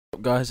What's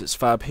up guys, it's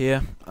Fab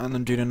here, and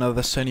I'm doing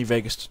another Sony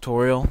Vegas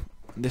tutorial.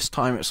 This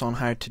time it's on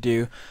how to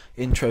do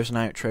intros and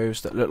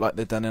outros that look like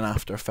they're done in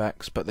After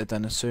Effects, but they're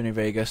done in Sony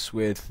Vegas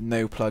with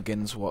no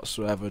plugins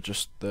whatsoever,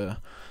 just the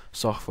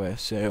software.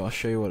 So I'll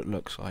show you what it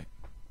looks like.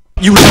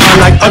 You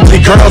sound like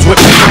ugly girls with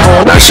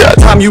people. Now shut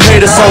time you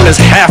made a song is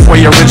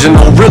halfway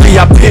original. Really,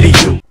 I pity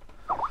you.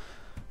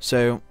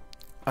 So,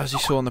 as you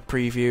saw in the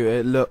preview,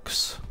 it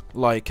looks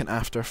like an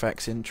After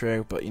Effects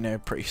intro, but you know,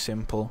 pretty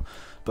simple.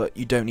 But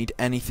you don't need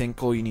anything,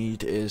 all you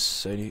need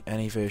is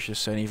any version of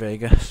Sony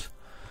Vegas.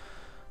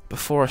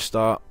 Before I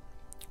start,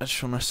 I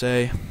just want to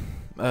say,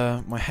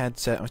 my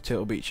headset, my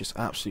Turtle Beach is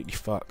absolutely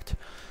fucked.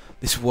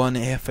 This one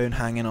earphone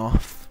hanging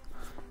off,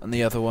 and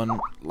the other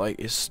one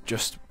is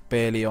just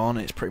barely on.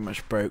 It's pretty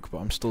much broke, but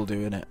I'm still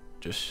doing it,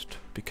 just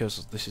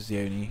because this is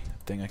the only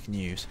thing I can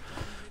use.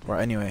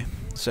 Right, anyway,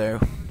 so,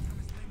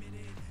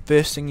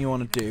 first thing you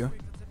want to do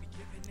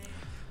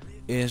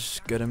is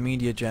go to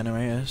media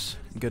generators,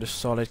 go to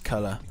solid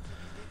color,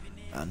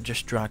 and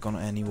just drag on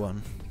any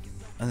one,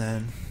 and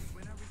then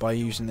by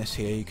using this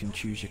here you can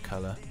choose your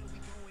color,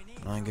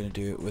 and I'm going to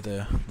do it with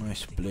a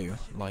nice blue,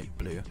 light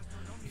blue.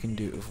 You can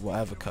do it with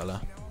whatever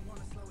color.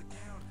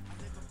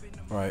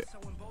 Right,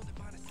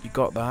 you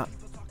got that,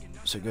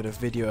 so go to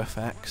video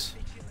effects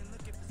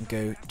and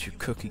go to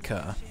cookie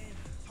cutter,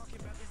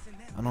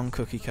 and on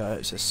cookie cutter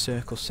it says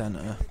circle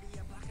center.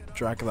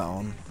 Drag that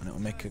on and it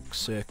will make a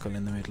circle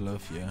in the middle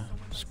of your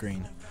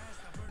screen.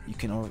 You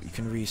can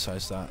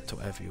resize that to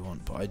whatever you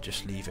want, but I'd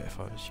just leave it if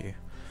I was you.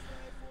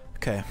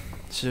 Okay,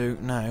 so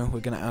now we're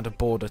going to add a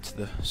border to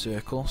the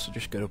circle, so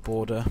just go to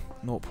border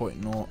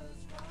 0.02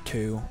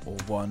 or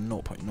 1,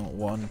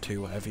 0.01,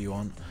 2, whatever you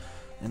want.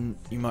 And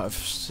you might have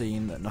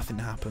seen that nothing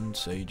happened,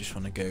 so you just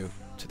want to go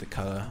to the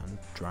colour and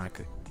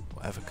drag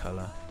whatever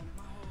colour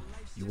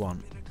you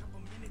want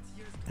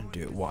and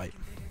do it white.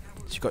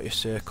 So you've got your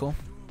circle.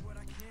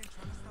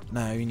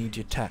 Now you need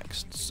your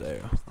text, so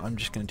I'm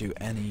just going to do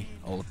any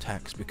old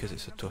text because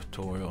it's a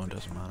tutorial and it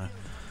doesn't matter.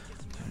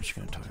 So I'm just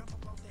going to type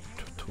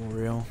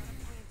tutorial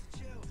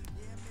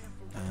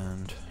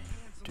and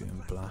do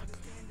in black,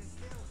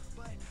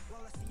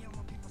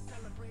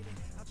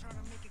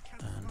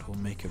 and we'll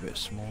make it a bit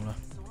smaller.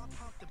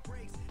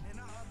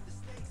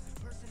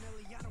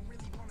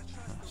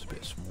 That's a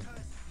bit small.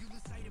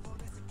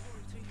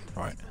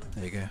 Right,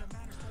 there you go.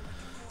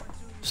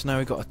 So now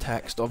we've got a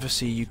text.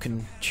 Obviously you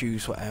can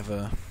choose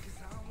whatever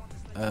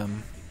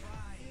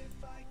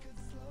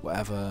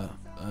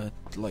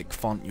like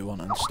font you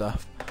want and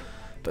stuff,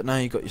 but now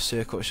you've got your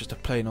circle. It's just a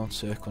plain old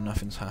circle,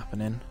 nothing's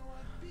happening.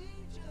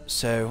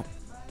 So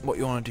what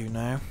you want to do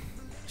now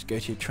is go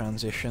to your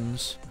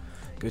transitions,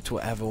 go to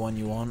whatever one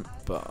you want,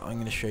 but I'm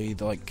going to show you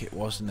like it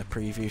was in the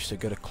preview. So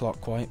go to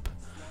clock wipe,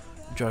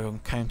 drag on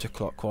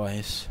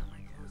counterclockwise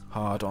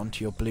hard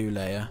onto your blue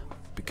layer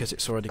because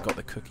it's already got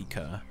the cookie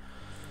cutter.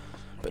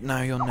 But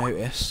now you'll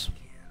notice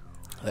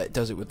that it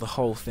does it with the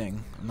whole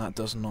thing, and that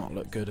does not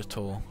look good at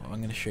all. I'm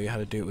going to show you how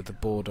to do it with the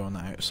border on the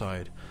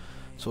outside.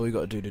 So all you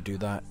got to do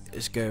that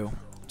is go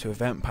to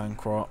event pan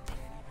crop,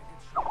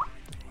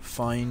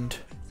 find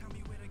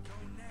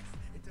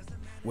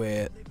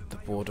where the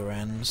border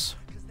ends,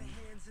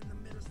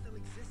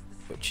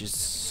 which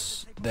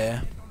is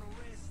there,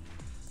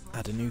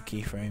 add a new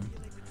keyframe,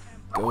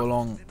 go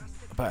along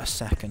about a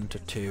second to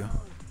two.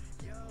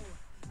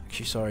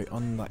 Actually, sorry,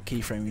 on that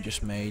keyframe you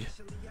just made,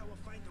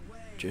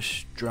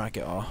 just drag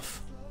it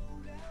off,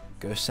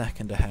 go a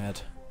second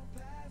ahead,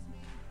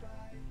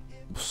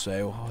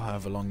 so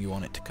however long you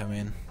want it to come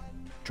in,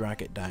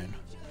 drag it down.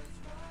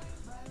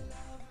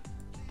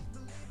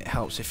 It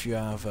helps if you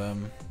have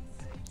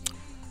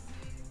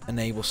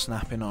enable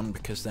snapping on,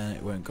 because then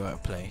it won't go out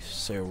of place.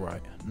 So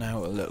right,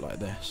 now it'll look like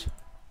this.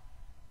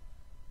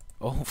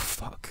 Oh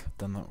fuck,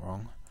 done that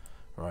wrong.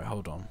 Right,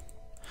 hold on.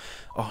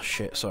 Oh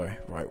shit, sorry.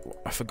 Right,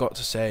 I forgot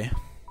to say,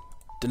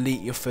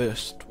 delete your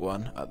first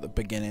one at the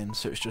beginning,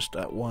 so it's just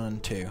at 1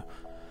 and 2,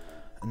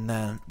 and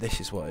then this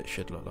is what it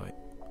should look like.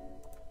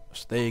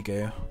 So there you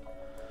go.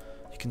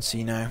 You can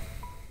see now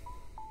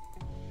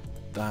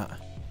that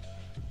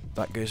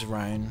goes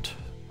around,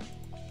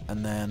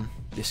 and then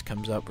this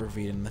comes up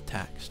revealing the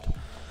text.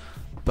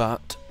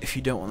 But if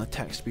you don't want the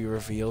text to be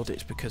revealed,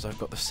 it's because I've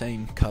got the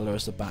same colour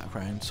as the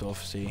background. So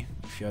obviously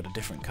if you had a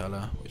different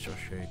colour, which I'll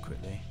show you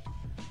quickly,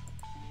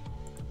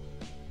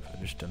 if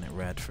I've just done it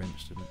red for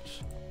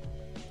instance,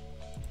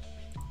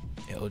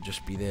 it'll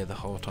just be there the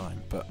whole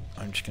time, but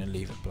I'm just going to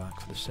leave it black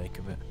for the sake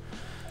of it.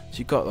 So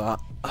you got that.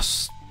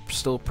 That's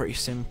still pretty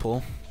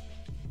simple.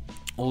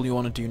 All you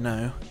want to do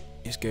now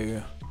is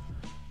go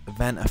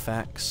event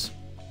effects,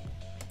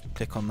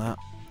 click on that,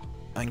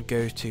 and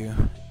go to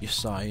your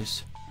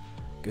size,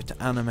 go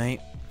to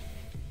animate,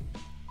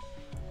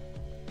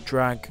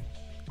 drag,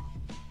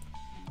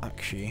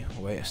 actually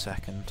wait a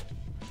second,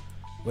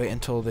 wait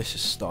until this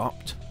is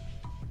stopped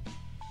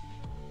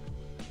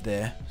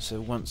there.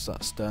 So once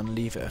that's done,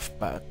 leave it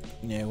about,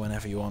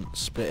 whenever you want,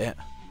 split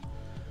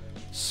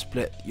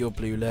your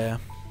blue layer,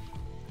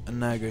 and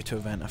now go to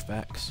event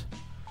effects,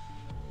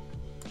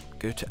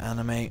 go to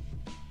animate,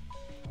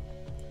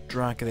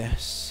 drag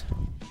this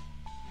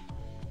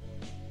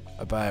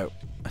about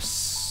a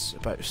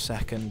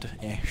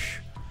second-ish,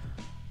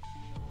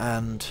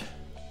 and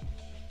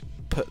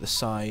put the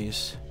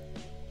size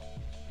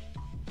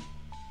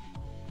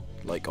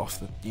like off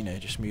the, you know,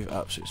 just move it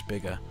up so it's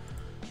bigger,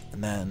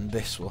 and then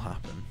this will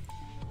happen.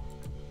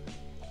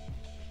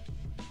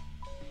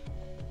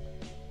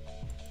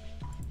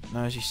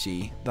 Now as you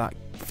see, that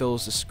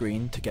fills the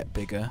screen to get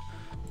bigger.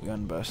 We're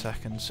going about a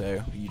second,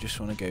 so you just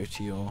want to go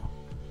to your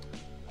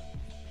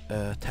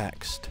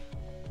text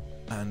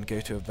and go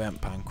to event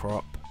pan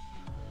crop.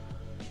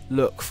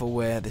 Look for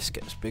where this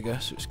gets bigger,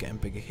 so it's getting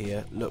bigger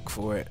here. Look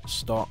for where it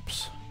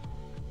stops,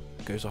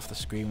 goes off the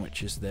screen,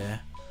 which is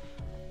there,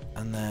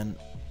 and then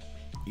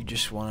you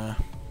just want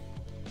to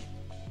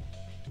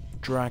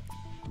drag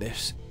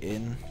this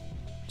in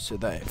so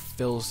that it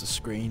fills the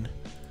screen,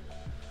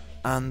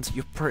 and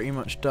you're pretty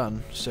much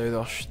done.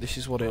 So this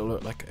is what it'll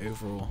look like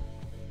overall.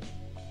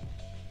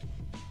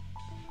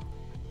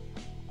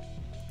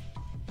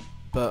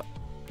 But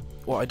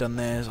what I done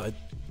there is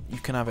you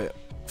can have it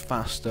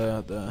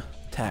faster. The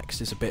text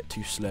is a bit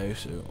too slow,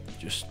 so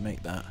just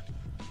make that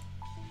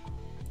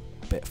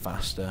a bit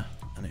faster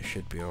and it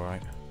should be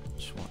alright.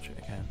 Just watch it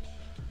again.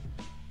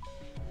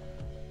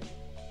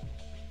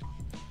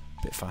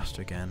 Bit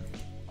faster again.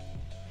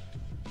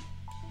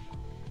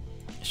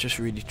 It's just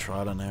really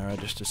trial and error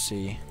just to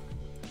see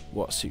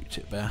what suits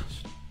it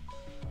best.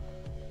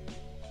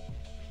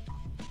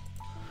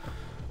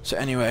 So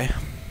anyway,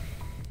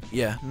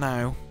 yeah,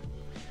 now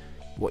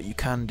what you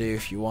can do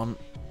if you want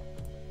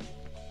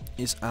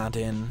is add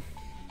in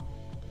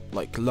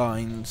like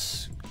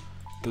lines,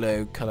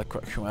 glow, color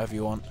correction, whatever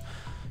you want.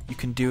 You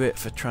can do it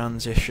for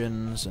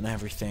transitions and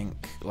everything,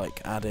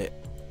 like add it,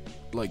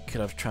 like could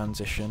have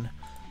transition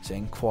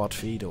saying quad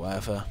feed or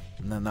whatever,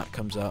 and then that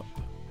comes up,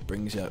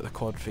 brings out the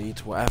quad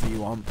feeds, whatever you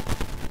want.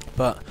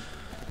 But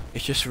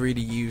it's just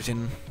really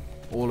using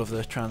all of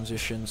the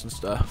transitions and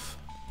stuff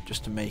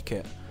just to make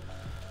it.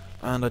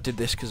 And I did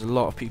this because a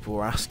lot of people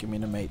were asking me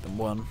to make them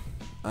one,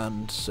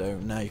 and so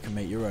now you can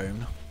make your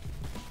own,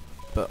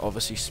 but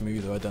obviously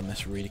smoother. I've done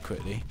this really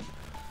quickly.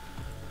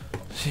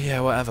 So yeah,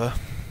 whatever.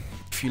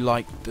 If you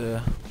liked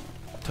the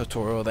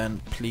tutorial,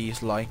 then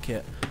please like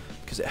it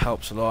because it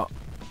helps a lot,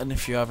 and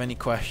if you have any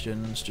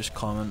questions just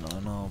comment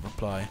and I'll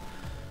reply.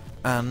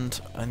 And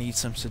I need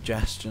some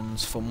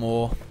suggestions for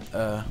more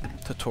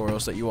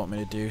tutorials that you want me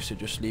to do, so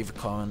just leave a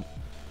comment.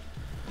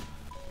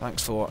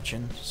 Thanks for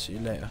watching, see you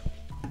later.